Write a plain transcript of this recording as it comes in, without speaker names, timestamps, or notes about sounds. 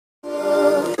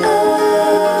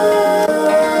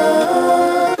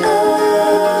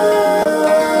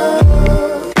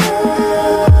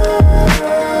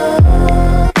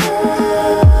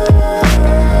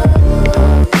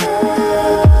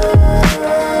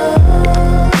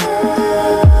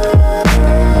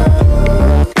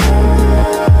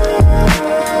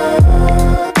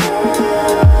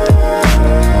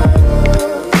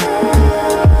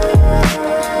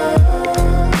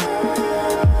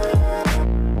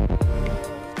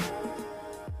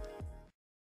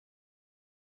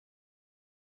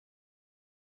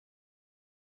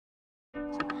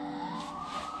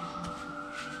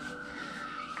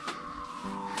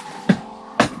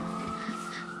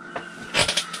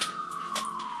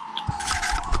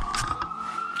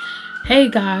Hey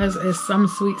guys, it's Some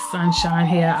Sweet Sunshine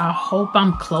here. I hope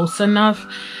I'm close enough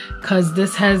because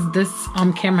this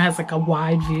camera has like a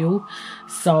wide view,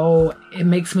 so it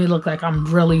makes me look like I'm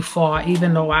really far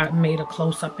even though I made a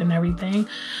close-up and everything.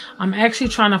 I'm actually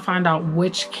trying to find out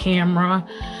which camera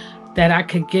that I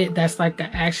could get that's like the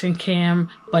action cam,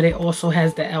 but it also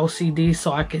has the LCD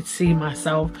so I could see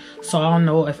myself, so I don't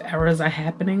know if errors are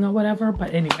happening or whatever.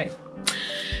 But anyway,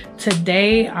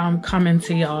 today I'm coming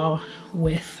to y'all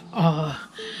with a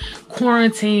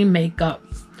quarantine makeup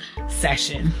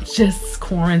session. Just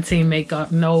quarantine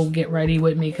makeup, no get ready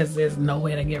with me because there's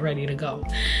nowhere to get ready to go.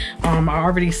 I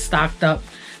already stocked up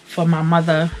for my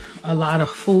mother a lot of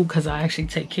food because I actually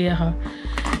take care of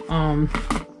her.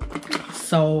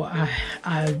 So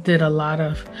I did a lot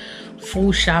of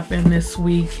food shopping this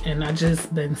week and I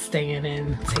just been staying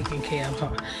in, taking care of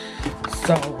her.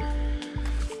 So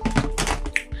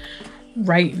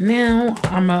right now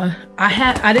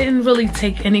I didn't really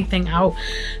take anything out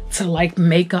to like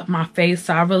make up my face,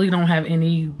 so I really don't have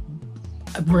any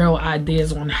real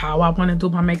ideas on how I want to do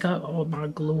my makeup. Oh, my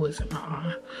glue is in my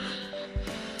eye.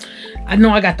 I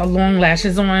know I got the long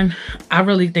lashes on. I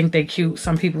really think they're cute.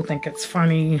 Some people think it's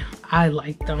funny. I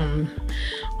like them.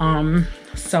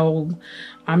 So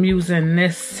I'm using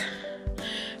this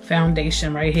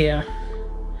foundation right here.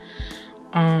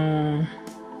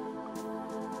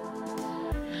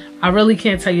 I really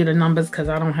can't tell you the numbers because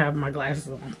I don't have my glasses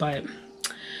on, but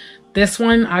this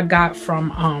one I got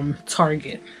from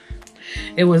Target.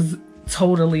 It was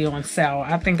totally on sale.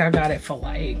 I think I got it for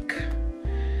like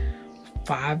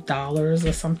 $5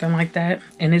 or something like that,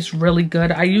 and it's really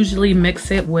good. I usually mix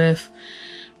it with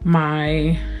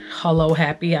my Hello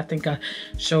Happy. I think I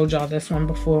showed y'all this one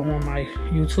before on my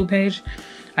YouTube page.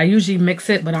 I usually mix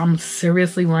it, but I'm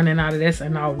seriously running out of this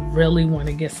and I really want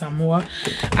to get some more.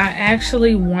 I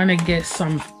actually want to get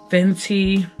some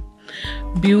Fenty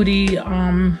Beauty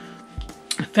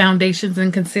foundations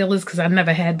and concealers because I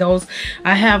never had those.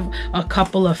 I have a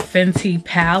couple of Fenty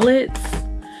palettes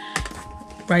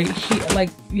right here, like,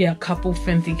 yeah, a couple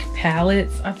Fenty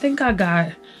palettes. I think I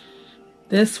got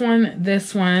this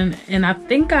one, and I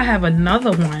think I have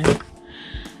another one.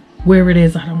 Where it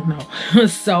is, I don't know.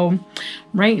 So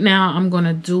right now I'm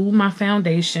gonna do my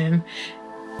foundation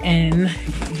and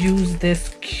use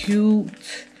this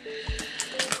cute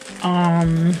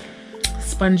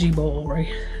spongy ball,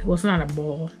 right? Well, it's not a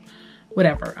ball,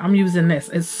 whatever. I'm using this.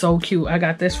 It's so cute. I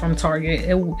got this from Target.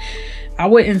 I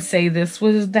wouldn't say this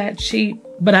was that cheap,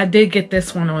 but I did get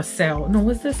this one on sale. No,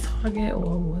 was this Target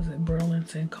or was it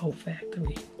Burlington Coat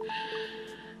Factory?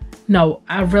 No,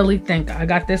 I really think I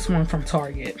got this one from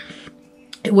Target.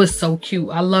 It was so cute.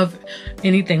 I love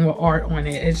anything with art on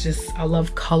it. It's just, I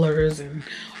love colors and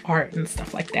art and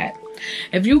stuff like that.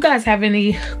 If you guys have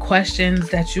any questions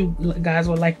that you guys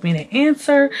would like me to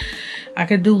answer, I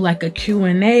could do like a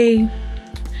Q&A.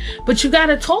 But you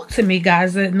gotta talk to me,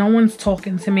 guys. No one's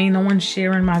talking to me. No one's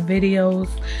sharing my videos.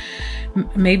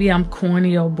 Maybe I'm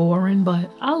corny or boring, but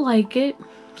I like it.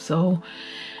 So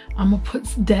I'm gonna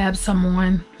dab some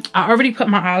on. I already put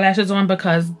my eyelashes on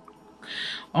because,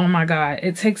 oh my God,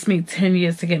 it takes me 10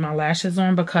 years to get my lashes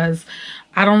on because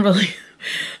I don't really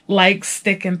like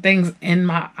sticking things in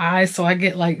my eyes, so I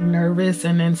get like nervous,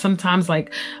 and then sometimes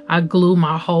like I glue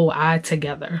my whole eye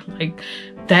together. Like,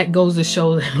 that goes to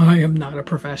show that I am not a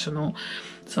professional.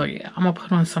 So yeah, I'm gonna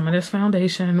put on some of this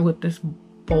foundation with this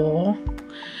ball.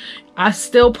 I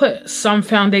still put some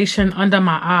foundation under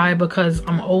my eye because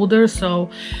I'm older, so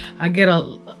I get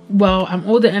well, I'm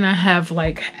older and I have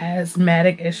like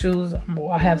asthmatic issues.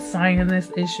 I have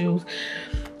sinus issues,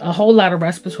 a whole lot of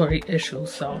respiratory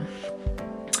issues. So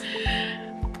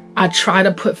I try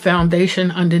to put foundation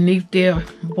underneath there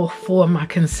before my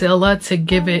concealer to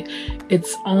give it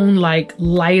its own like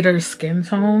lighter skin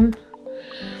tone,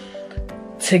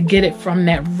 to get it from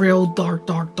that real dark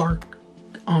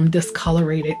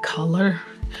discolorated color.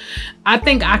 I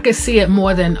think I could see it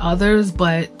more than others,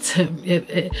 but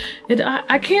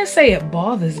I can't say it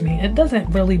bothers me. It doesn't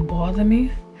really bother me.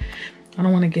 I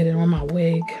don't want to get it on my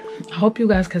wig. I hope you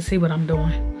guys can see what I'm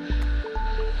doing.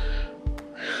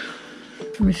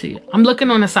 Let me see. I'm looking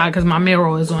on the side because my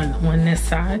mirror is on this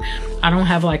side. I don't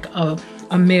have like a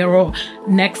mirror.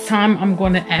 Next time I'm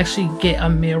going to actually get a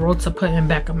mirror to put in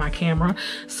back of my camera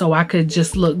so I could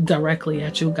just look directly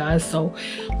at you guys. So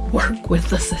work with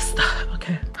the sister.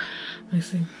 Okay, let me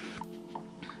see.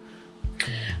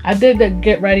 I did the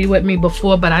get ready with me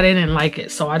before, but I didn't like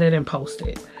it, so I didn't post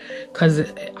it because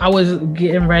I was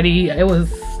getting ready. It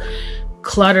was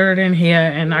cluttered in here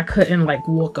and I couldn't like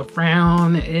walk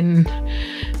around, and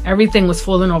everything was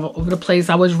falling over the place.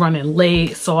 I was running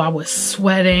late, so I was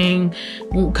sweating,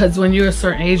 because when you're a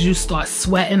certain age, you start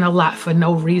sweating a lot for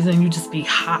no reason. You just be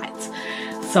hot.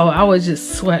 So I was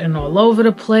just sweating all over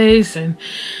the place, and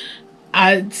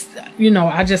I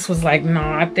just was like, no,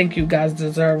 I think you guys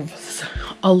deserve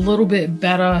a little bit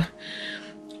better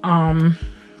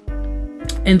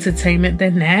entertainment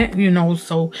than that,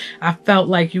 so I felt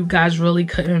like you guys really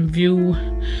couldn't view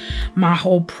my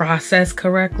whole process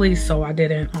correctly, so I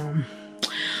didn't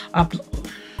upload.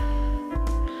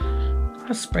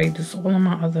 I sprayed this all on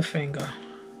my other finger.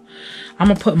 I'm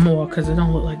gonna put more because it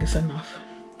don't look like it's enough.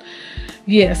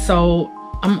 Yeah, so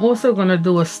I'm also gonna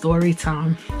do a story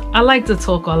time. I like to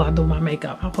talk while I do my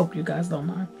makeup. I hope you guys don't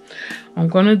mind. I'm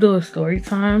gonna do a story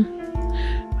time.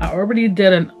 I already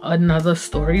did another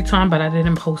story time, but I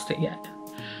didn't post it yet.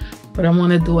 But I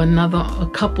want to do a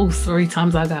couple story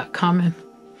times I got coming.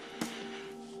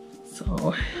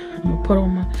 So I'm gonna put on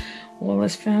my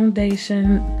Wallace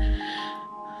foundation.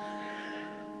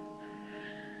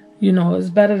 It's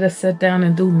better to sit down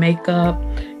and do makeup.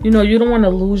 You don't want to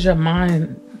lose your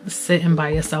mind sitting by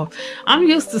yourself. I'm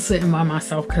used to sitting by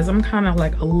myself because I'm kind of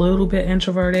like a little bit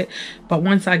introverted. But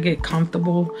once I get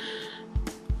comfortable,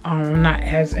 I'm not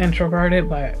as introverted,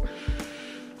 but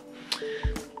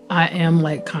I am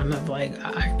like kind of like,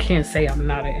 I can't say I'm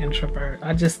not an introvert.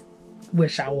 I just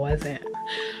wish I wasn't.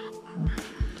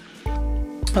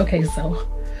 Okay, so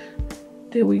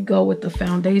there we go with the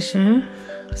foundation.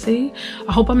 See,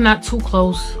 I hope I'm not too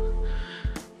close,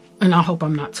 and I hope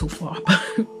I'm not too far.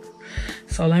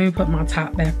 So let me put my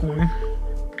top back on.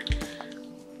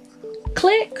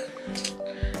 Click.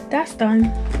 That's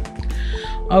done.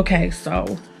 Okay,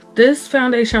 so this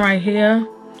foundation right here,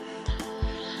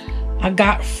 I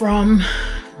got from,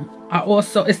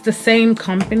 it's the same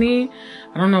company.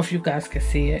 I don't know if you guys can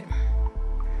see it,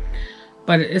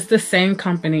 but it's the same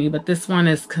company, but this one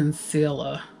is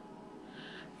concealer.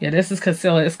 Yeah, this is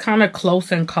concealer. It's kind of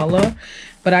close in color,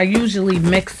 but I usually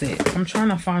mix it. I'm trying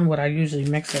to find what I usually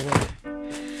mix it with,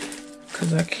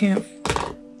 because I can't.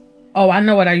 Oh, I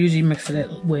know what I usually mix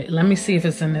it with. Let me see if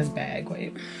it's in this bag.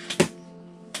 Wait.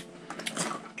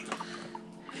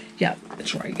 Yep,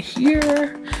 it's right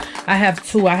here. I have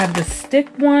two. I have the stick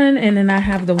one, and then I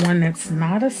have the one that's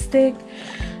not a stick.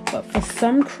 But for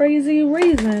some crazy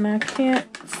reason, I can't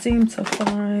seem to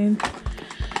find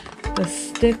the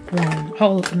stick one.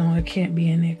 Oh, no, it can't be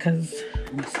in there because,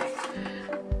 let me see.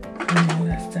 No,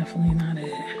 that's definitely not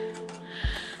it.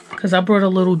 Because I brought a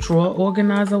little drawer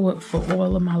organizer for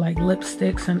all of my like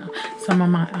lipsticks and some of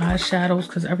my eyeshadows,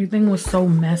 because everything was so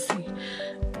messy.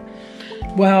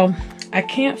 Well, I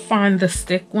can't find the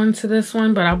stick one to this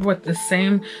one, but I brought the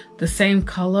same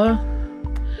color.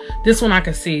 This one I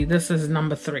can see. This is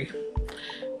number 3.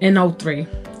 N03.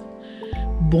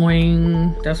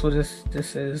 Boing. That's what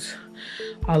this is.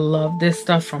 I love this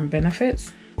stuff from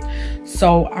Benefits.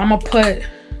 So I'm gonna put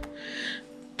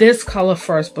this color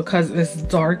first because it's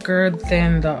darker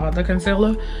than the other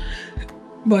concealer.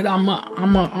 But I'm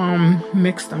a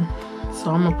mix them.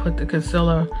 So I'm gonna put the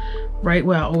concealer right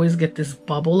where I always get this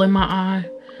bubble in my eye.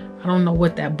 I don't know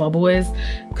what that bubble is,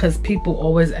 because people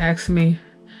always ask me,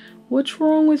 what's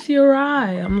wrong with your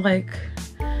eye? I'm like,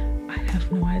 I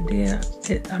have no idea.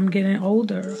 I'm getting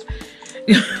older.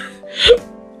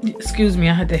 Excuse me,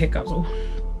 I had the hiccups.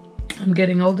 I'm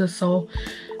getting older, so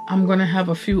I'm gonna have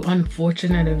a few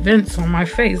unfortunate events on my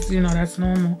face. That's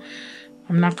normal.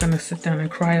 I'm not gonna sit down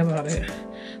and cry about it,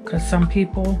 because some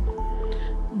people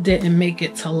didn't make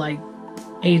it to like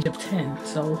age of 10,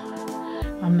 so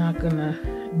I'm not gonna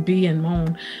be and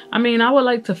moan. I mean, I would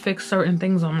like to fix certain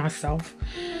things on myself,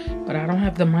 but I don't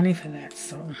have the money for that,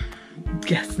 so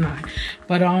guess not.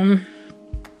 But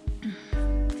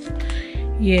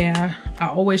yeah, I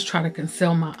always try to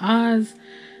conceal my eyes.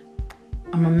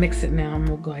 I'm gonna mix it now. I'm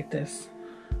gonna go like this.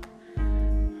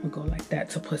 I'm gonna go like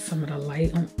that to put some of the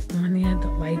light on there, the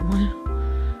light one.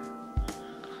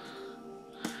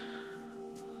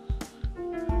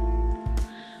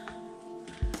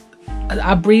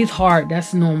 I breathe hard.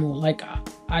 That's normal. Like,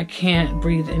 I can't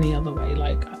breathe any other way.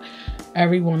 Like,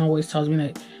 everyone always tells me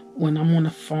that when I'm on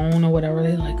the phone or whatever,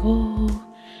 they're like, oh,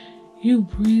 you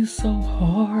breathe so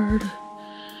hard.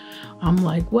 I'm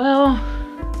like, well,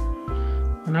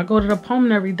 when I go to the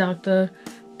pulmonary doctor,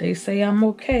 they say I'm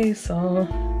okay. So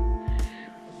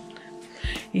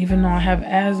even though I have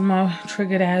asthma,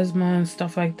 triggered asthma and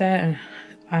stuff like that, and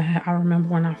I remember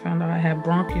when I found out I had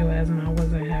bronchial asthma, I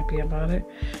wasn't happy about it.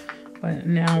 But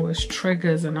now it's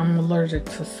triggers, and I'm allergic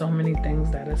to so many things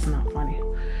that it's not funny.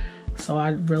 So I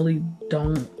really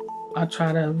don't, I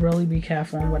try to really be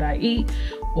careful on what I eat,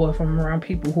 or if I'm around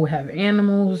people who have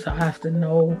animals, I have to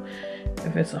know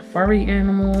if it's a furry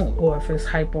animal or if it's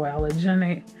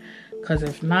hypoallergenic, because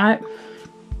if not,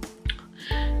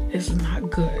 it's not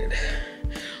good.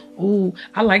 Ooh,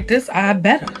 I like this eye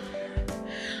better.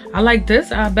 I like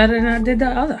this eye better than I did the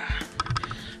other eye.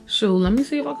 Shoot, let me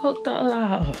see if I can hook the other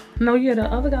eye up. No, yeah, the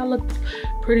other guy looked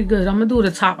pretty good. I'm gonna do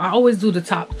the top. I always do the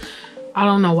top. I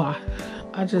don't know why.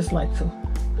 I just like to.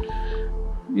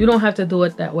 You don't have to do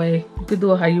it that way. You could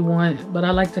do it how you want, but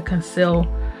I like to conceal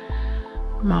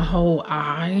my whole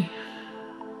eye,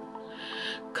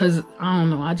 because I don't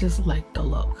know, I just like the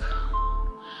look.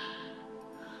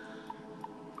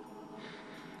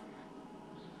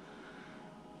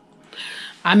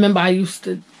 I remember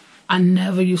I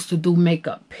never used to do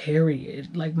makeup,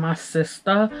 period. Like my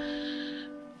sister,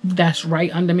 that's right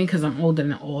under me, because I'm older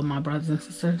than all my brothers and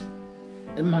sisters.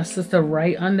 And my sister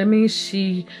right under me,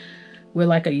 we're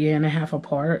like 1.5 years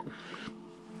apart.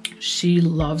 She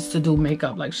loves to do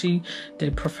makeup. Like she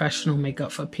did professional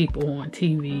makeup for people on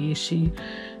TV.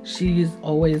 She's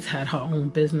always had her own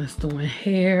business doing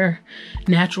hair,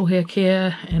 natural hair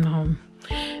care, and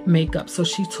makeup. So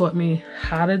she taught me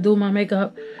how to do my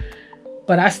makeup,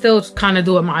 but I still kind of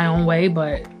do it my own way,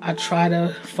 but I try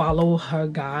to follow her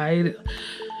guide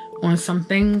on some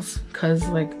things, because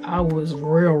like I was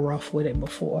real rough with it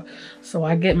before. So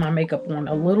I get my makeup on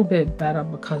a little bit better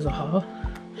because of her.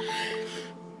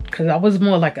 Because I was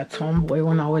more like a tomboy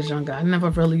when I was younger. I never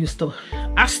really used to.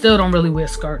 I still don't really wear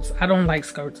skirts. I don't like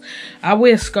skirts. I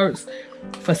wear skirts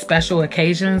for special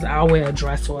occasions. I'll wear a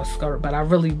dress or a skirt, but I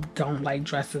really don't like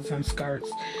dresses and skirts.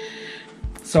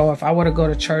 So if I were to go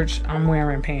to church, I'm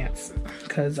wearing pants,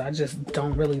 because I just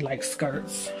don't really like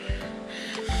skirts.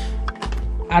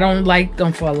 I don't like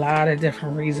them for a lot of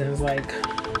different reasons. Like,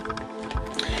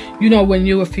 you know, when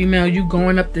you're a female, you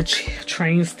going up the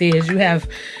train stairs, you have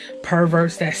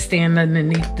perverts that stand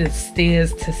underneath the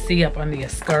stairs to see up under your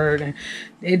skirt, and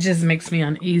it just makes me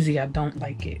uneasy. I don't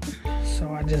like it.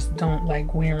 So I just don't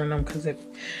like wearing them, because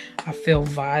I feel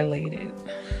violated.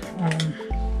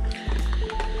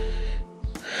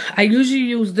 I usually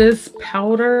use this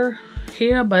powder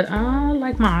here, but I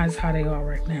like my eyes how they are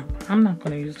right now. I'm not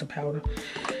going to use the powder.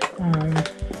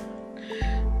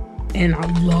 And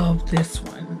I love this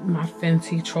one, my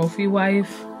Fenty Trophy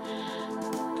Wife.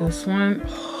 This one,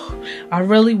 I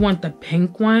really want the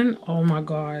pink one. Oh my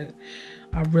god,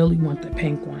 I really want the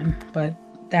pink one, but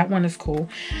that one is cool.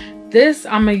 This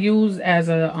I'm gonna use as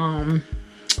a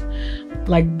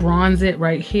like bronze it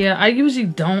right here. I usually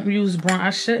don't use bronze.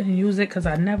 I shouldn't use it because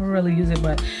I never really use it,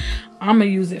 but I'm gonna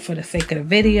use it for the sake of the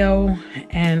video,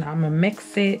 and I'm gonna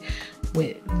mix it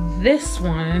with this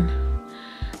one.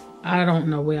 I don't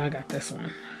know where I got this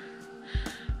one.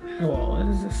 Oh, what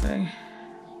does it say?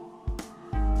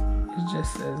 It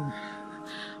just says,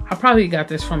 I probably got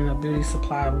this from the beauty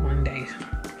supply one day.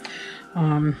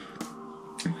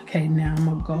 Okay, now I'm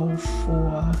gonna go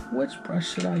for, which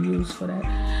brush should I use for that?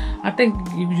 I think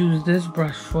you use this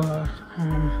brush for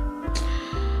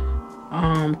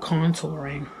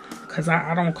contouring, because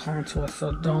I don't contour,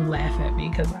 so don't laugh at me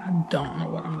because I don't know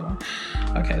what I'm doing.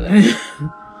 Okay, let me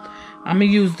I'm gonna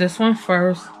use this one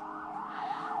first.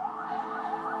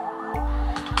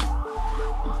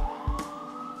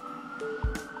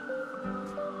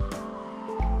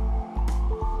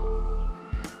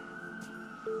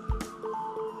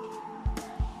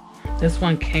 This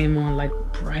one came on like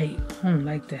bright. I don't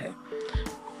like that.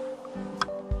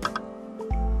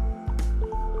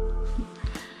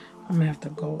 I'm gonna have to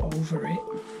go over it.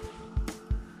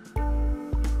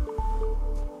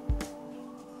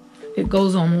 It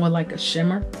goes on more like a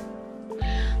shimmer.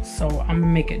 So I'm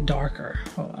gonna make it darker.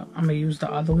 Hold up. I'm gonna use the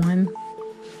other one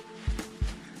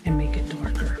and make it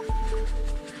darker.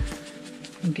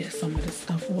 And get some of the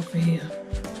stuff off of here.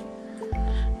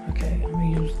 Okay, I'm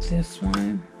gonna use this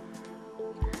one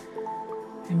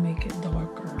and make it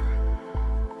darker.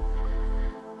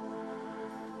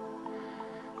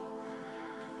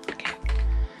 Okay.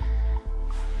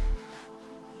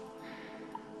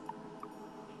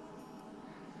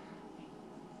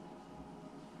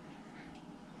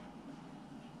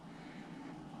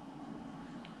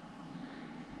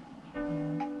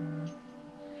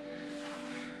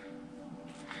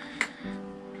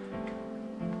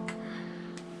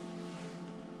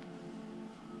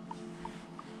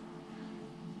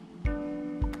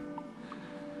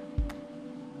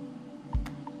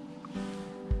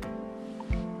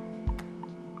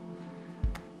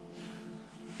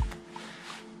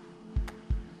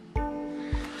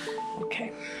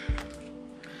 Okay.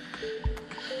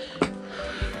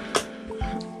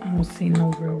 I don't see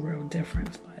no real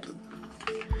difference, but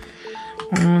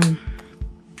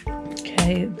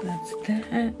Okay, that's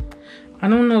that. I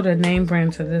don't know the name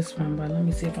brand to this one, but let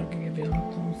me see if I can give you a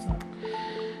close up.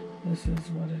 This is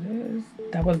what it is.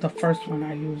 That was the first one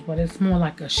I used, but it's more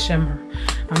like a shimmer.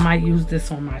 I might use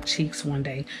this on my cheeks one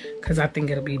day because I think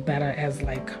it'll be better as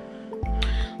like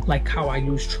how I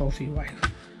use Trophy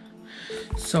Wife.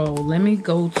 So let me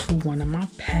go to one of my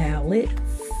palettes.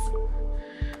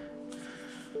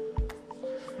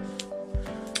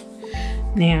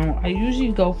 Now, I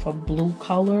usually go for blue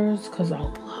colors because I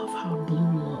love how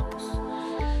blue looks.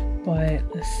 But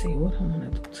let's see what I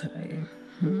want to do today.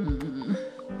 I'm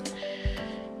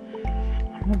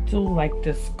going to do like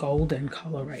this golden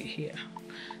color right here.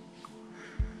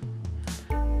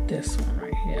 This one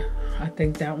right here. I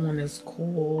think that one is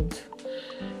called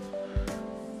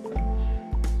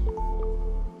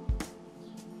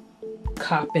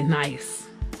Copper Nice.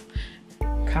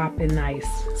 Copper Nice.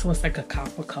 So it's like a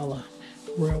copper color.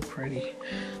 Real pretty.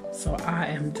 So I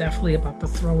am definitely about to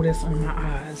throw this on my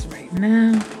eyes right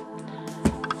now.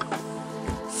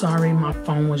 Sorry, my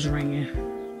phone was ringing.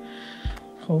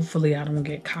 Hopefully I don't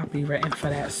get copywritten for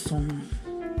that song.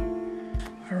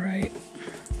 Alright.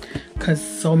 Because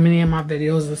so many of my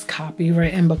videos is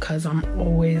copywritten because I'm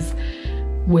always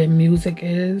where music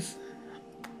is.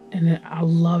 And I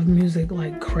love music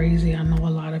like crazy. I know a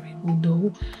lot of people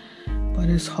do. But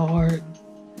it's hard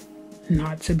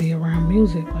not to be around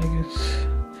music. Like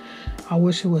I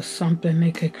wish it was something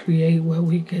they could create where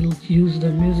we could use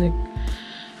the music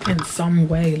in some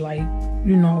way, like,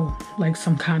 you know, like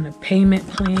some kind of payment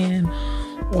plan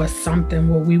or something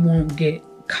where we won't get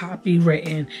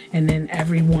copywritten and then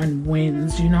everyone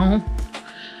wins, you know.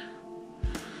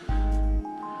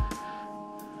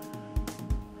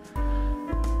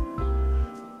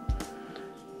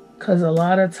 Because a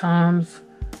lot of times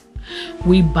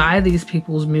we buy these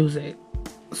people's music.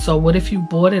 So what if you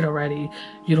bought it already?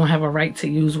 You don't have a right to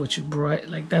use what you brought.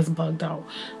 Like, that's bugged out.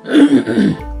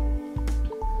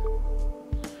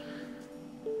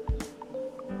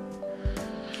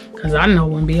 Because I know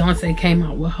when Beyonce came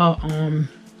out with her,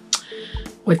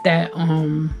 with that,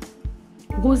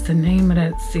 what was the name of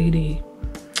that CD?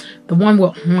 The one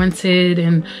with Haunted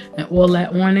and all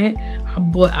that on it.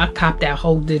 I copped that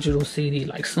whole digital CD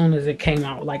like soon as it came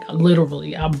out. Like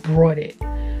literally, I brought it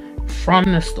from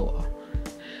the store,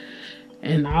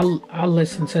 and I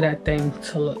listened to that thing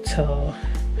till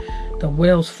the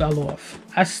wheels fell off.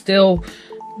 I still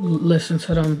listen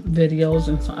to them videos,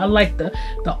 and so I like the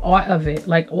art of it.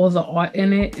 Like all the art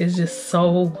in it is just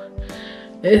so.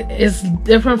 It's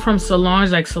different from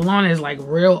Solange. Like Solange is like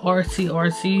real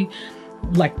artsy.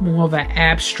 Like more of an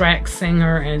abstract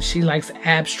singer, and she likes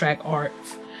abstract art,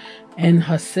 and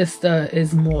her sister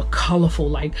is more colorful,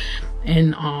 like,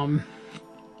 and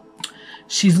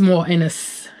she's more in a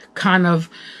kind of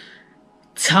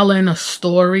telling a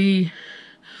story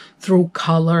through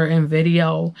color and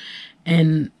video,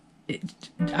 and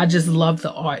I just love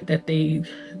the art that they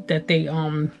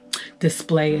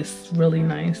display. It's really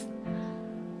nice,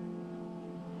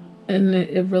 and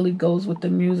it really goes with the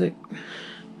music.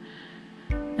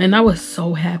 And I was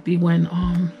so happy when,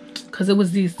 because it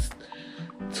was these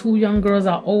two young girls.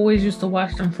 I always used to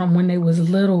watch them from when they was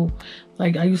little.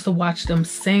 Like, I used to watch them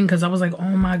sing because I was like,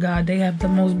 oh my God, they have the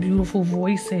most beautiful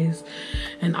voices.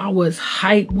 And I was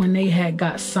hyped when they had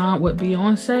got signed with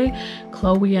Beyonce,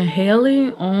 Chloe and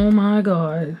Hailey. Oh my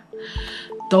God.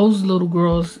 Those little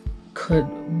girls could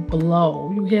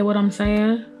blow. You hear what I'm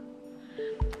saying?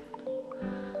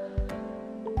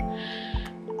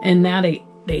 And now they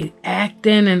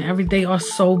acting and everything. They are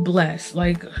so blessed.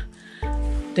 Like,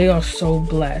 they are so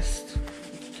blessed.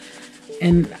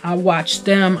 And I watched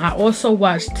them. I also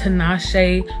watched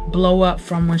Tinashe blow up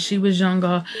from when she was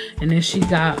younger, and then she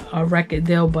got a record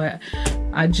deal. But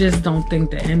I just don't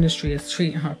think the industry is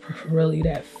treating her really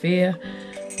that fair.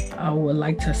 I would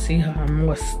like to see her in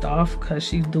more stuff because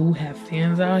she do have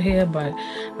fans out here, but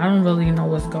I don't really know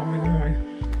what's going on.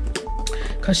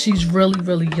 Because she's really,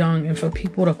 really young, and for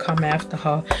people to come after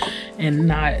her and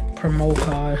not promote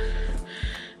her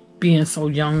being so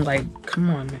young, like,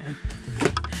 come on, man.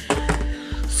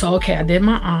 So, okay, I did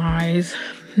my eyes.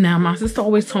 Now, my sister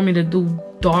always told me to do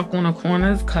dark on the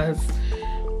corners because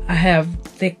I have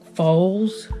thick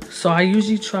folds. So I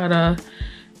usually try to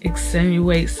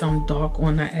accentuate some dark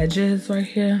on the edges right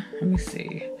here. Let me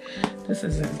see. This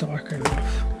isn't dark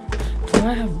enough. Do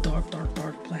I have dark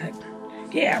black?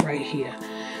 Yeah, right here.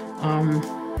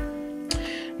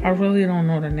 I really don't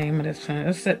know the name of this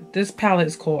pen. This palette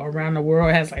is called Around the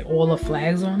World. It has like all the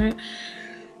flags on it.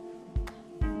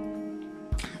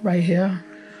 Right here.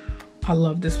 I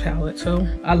love this palette too.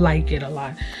 I like it a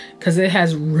lot because it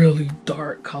has really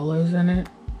dark colors in it.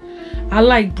 I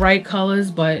like bright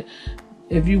colors, but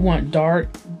if you want dark,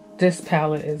 this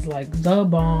palette is like the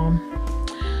bomb.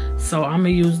 So I'm gonna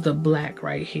use the black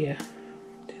right here.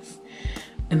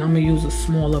 And I'm gonna use a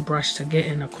smaller brush to get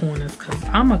in the corners, because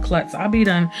I'm a klutz. I be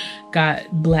done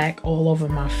got black all over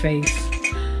my face.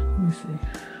 Let me see.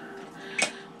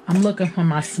 I'm looking for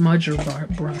my smudger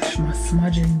brush, my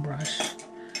smudging brush.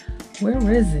 Where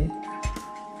is it?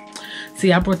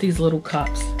 See, I brought these little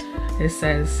cups. It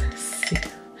says,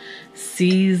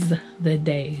 seize the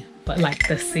day. But like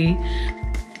the sea.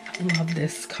 I love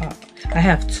this cup. I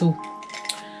have two.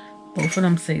 Both of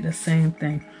them say the same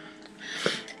thing.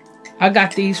 I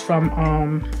got these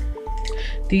from,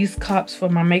 these cups for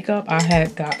my makeup I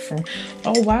had got from,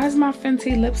 oh, why is my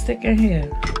Fenty lipstick in here?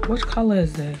 Which color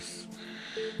is this?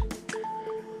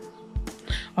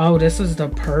 Oh, this is the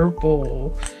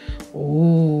purple.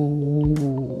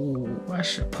 Ooh, I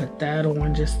should put that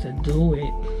on just to do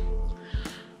it.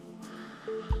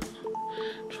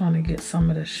 Trying to get some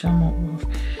of the shimmer off.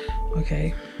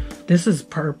 Okay, this is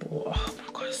purple. Oh my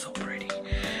God, it's so pretty.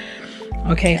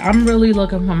 Okay, I'm really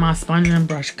looking for my sponging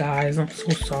brush, guys. I'm so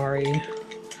sorry.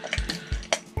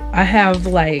 I have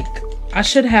like, I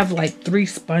should have like 3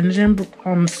 smudging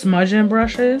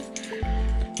brushes,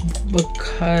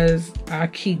 because I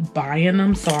keep buying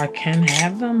them so I can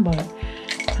have them, but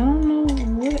I don't know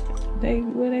where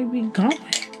they be going.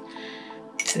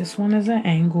 This one is an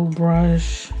angle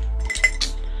brush.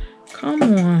 Come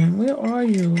on, where are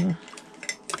you?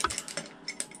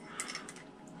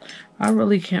 I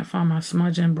really can't find my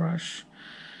smudging brush.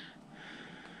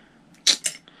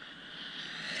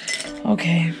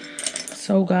 Okay,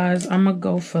 so guys, I'm gonna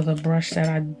go for the brush that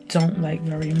I don't like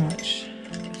very much.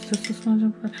 Is this a smudging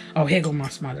brush? Oh, here go my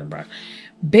smudging brush.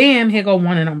 Bam, here go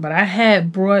one of them. But I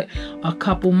had brought a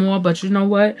couple more, but you know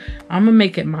what? I'm gonna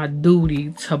make it my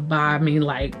duty to buy me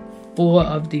like 4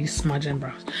 of these smudging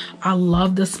brushes. I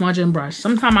love the smudging brush.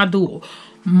 Sometimes I do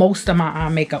most of my eye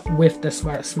makeup with the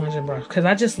smudging brush, because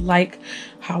I just like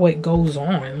how it goes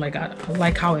on. Like I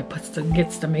like how it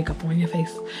gets the makeup on your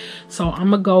face. So I'm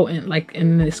gonna go in like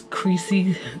in this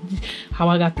creasy, how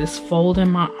I got this fold in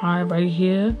my eye right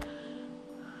here.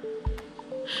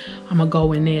 I'm gonna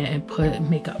go in there and put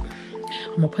makeup.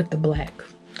 I'm gonna put the black.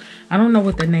 I don't know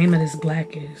what the name of this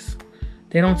black is.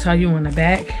 They don't tell you on the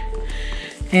back,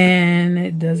 and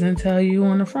it doesn't tell you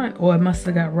on the front, or it must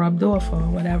have got rubbed off or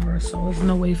whatever. So there's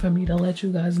no way for me to let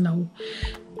you guys know.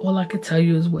 All I could tell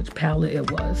you is which palette it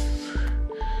was,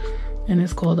 and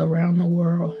it's called Around the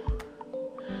World.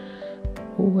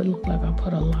 Oh, it looked like I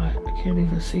put a lot. I can't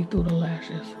even see through the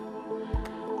lashes.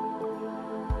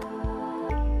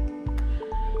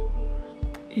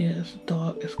 Yeah, it's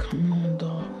dark. It's coming on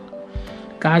dark.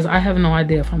 Guys, I have no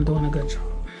idea if I'm doing a good job,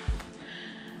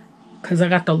 because I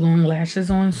got the long lashes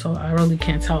on, so I really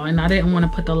can't tell. And I didn't want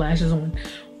to put the lashes on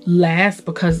last,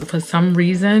 because for some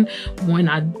reason, when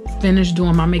I finished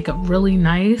doing my makeup really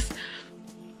nice,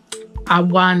 I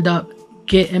wound up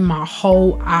getting my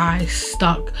whole eye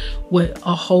stuck with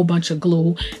a whole bunch of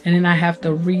glue, and then I have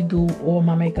to redo all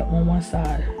my makeup on one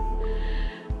side.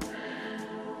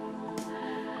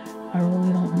 I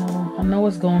really don't know. I know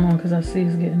what's going on because I see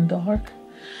it's getting dark.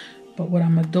 But what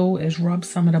I'm going to do is rub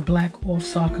some of the black off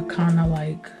so I could kind of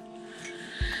like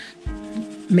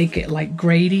make it like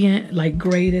gradient, like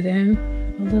graded in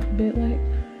a little bit, like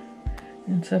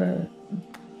into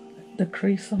the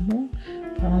crease some more.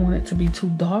 But I don't want it to be too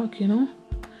dark, you know?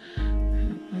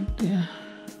 Yeah.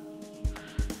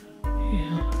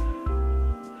 Yeah.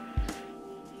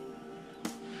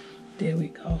 There we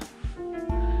go.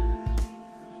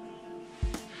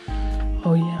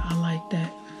 Oh yeah, I like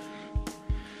that.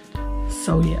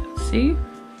 So yeah, see?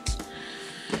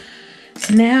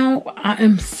 Now I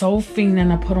am so fiending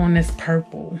to put on this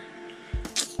purple.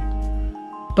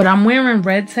 But I'm wearing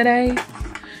red today,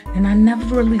 and I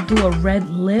never really do a red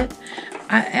lip.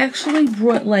 I actually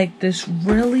brought like this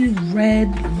really red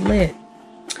lip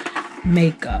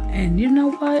makeup. And you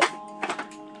know what?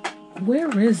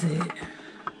 Where is it?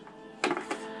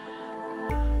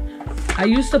 I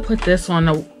used to put this on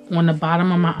the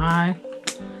bottom of my eye.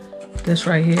 This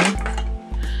right here.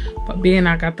 But being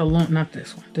I got the long, not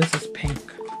this one. This is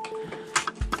pink.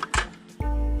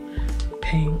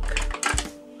 Pink.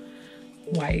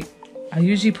 White. I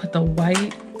usually put the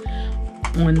white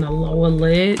on the lower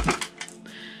lid,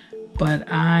 but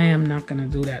I am not gonna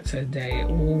do that today.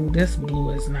 Oh, this blue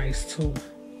is nice too.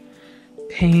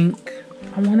 Pink.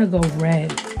 I wanna go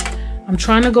red. I'm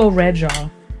trying to go red, y'all.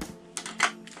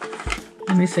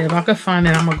 Let me see if I can find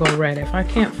it. I'm gonna go red. If I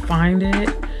can't find it,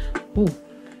 ooh.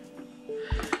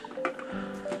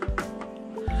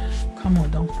 Come on,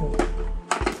 don't fall.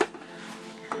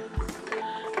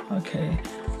 Okay.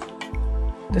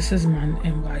 This is my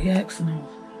NYX.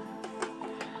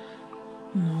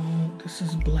 No, this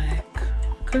is black.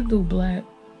 Could do black.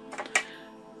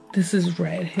 This is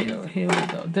red. Here we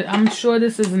go. I'm sure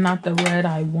this is not the red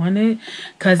I wanted,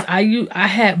 because I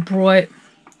had brought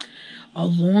a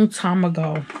long time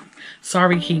ago.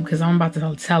 Sorry, Keep, because I'm about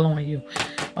to tell on you.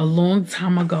 A long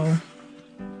time ago,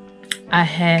 I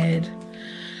had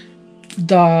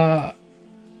the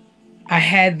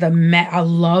MAC. I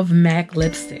love MAC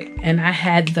lipstick, and I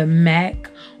had the MAC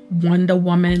Wonder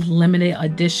Woman limited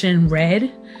edition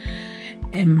red,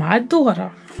 and my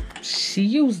daughter, she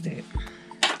used it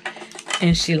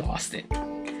and she lost it.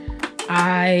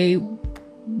 I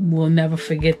will never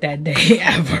forget that day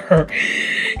ever,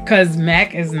 because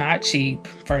MAC is not cheap,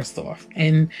 first off,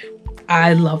 and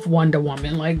I love Wonder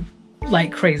Woman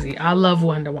like crazy. I love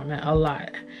Wonder Woman a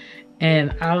lot,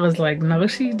 and I was like, no,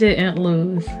 she didn't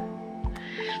lose.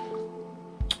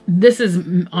 This is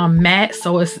matte,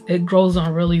 so it grows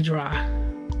on really dry.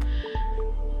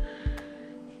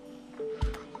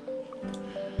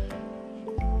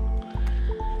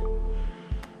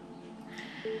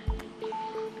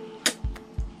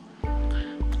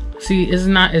 See, it's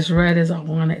not as red as I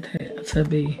want it to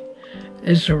be.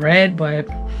 It's red, but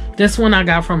this one I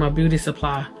got from a beauty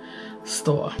supply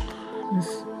store.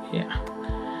 Yeah.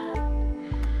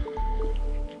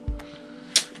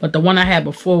 But the one I had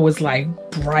before was like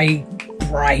bright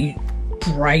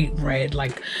red.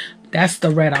 Like, that's the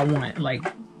red I want. Like,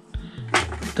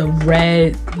 the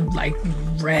red, like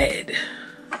red.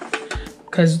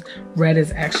 Because red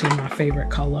is actually my favorite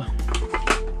color.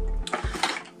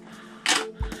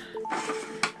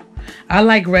 I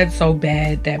like red so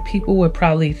bad that people would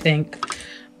probably think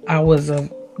I was a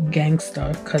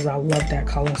gangster because I love that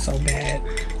color so bad.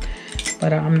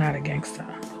 But I'm not a gangster.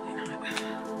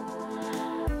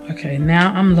 Okay,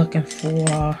 now I'm looking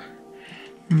for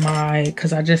my,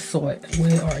 because I just saw it.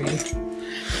 Where are you?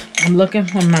 I'm looking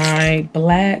for my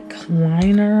black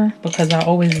liner, because I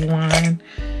always line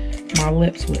my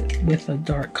lips with a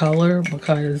dark color,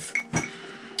 because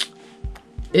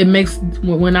it makes,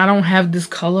 when I don't have this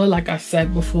color, like I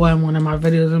said before in one of my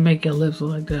videos, it make your lips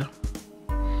look like that.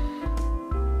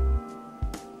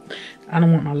 I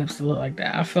don't want my lips to look like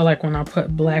that. I feel like when I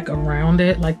put black around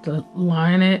it, like to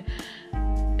line it,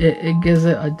 it gives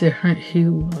it a different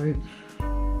hue. Like,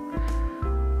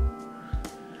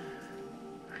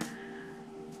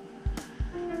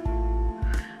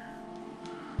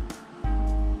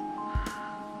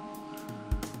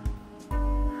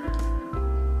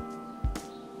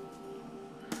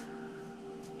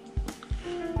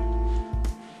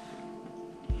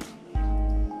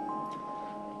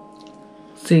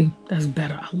 see, that's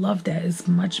better. I love that. It's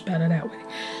much better that way,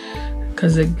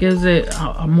 because it gives it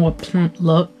a more plump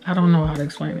look. I don't know how to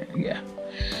explain it. Yeah.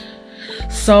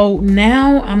 So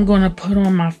now I'm going to put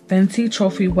on my Fenty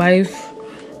Trophy Wife,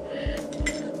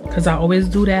 because I always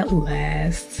do that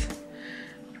last.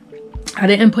 I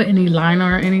didn't put any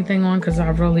liner or anything on because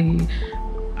I don't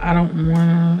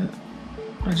want to.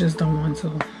 I just don't want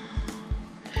to.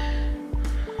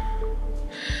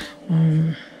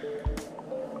 I'm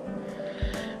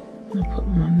gonna put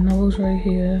my nose right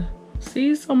here.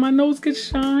 See, so my nose can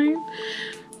shine.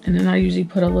 And then I usually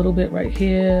put a little bit right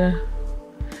here.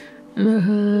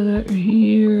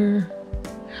 Here.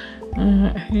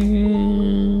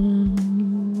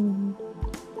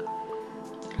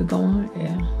 Go on,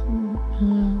 yeah.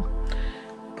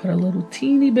 Put a little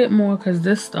teeny bit more, because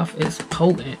this stuff is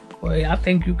potent. Boy, I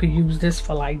think you could use this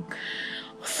for like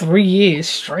 3 years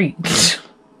straight.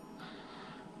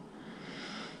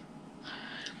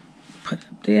 Put it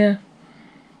up there.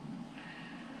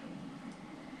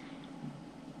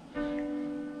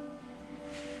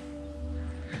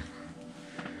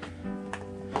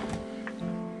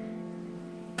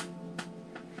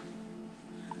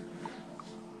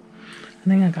 I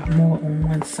think I got more on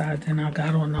one side than I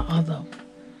got on the other.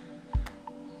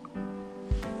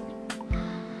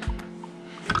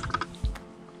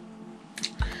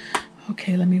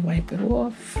 Okay, let me wipe it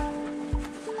off.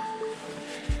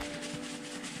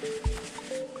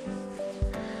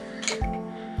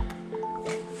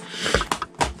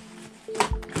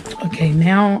 Okay,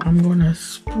 now I'm gonna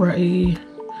spray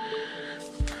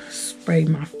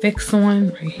my fix on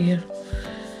right here.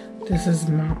 This is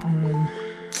my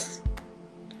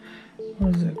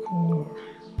what is it called?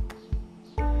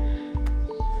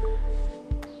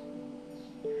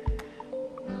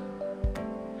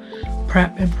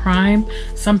 Prep and Prime.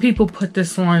 Some people put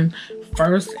this on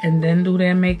first and then do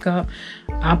their makeup.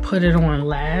 I put it on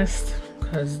last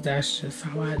because that's just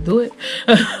how I do it.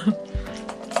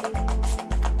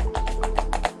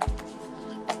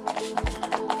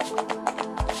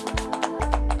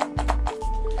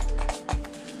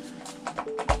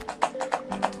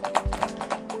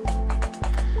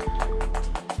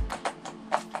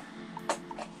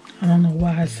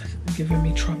 giving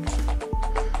me trouble.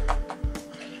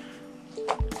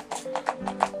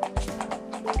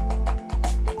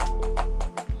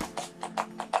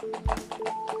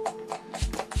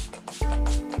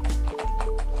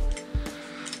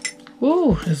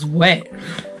 Ooh, it's wet.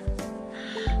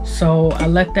 So I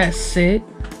let that sit.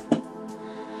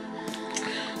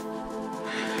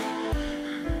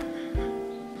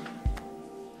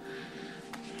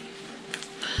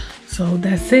 So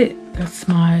that's it. That's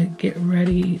my get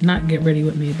ready, not get ready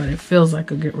with me, but it feels like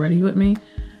a get ready with me.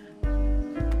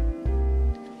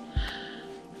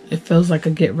 It feels like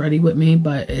a get ready with me,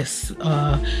 but it's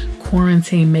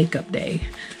quarantine makeup day.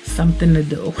 Something to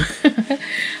do.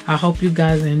 I hope you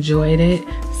guys enjoyed it.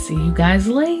 See you guys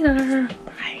later.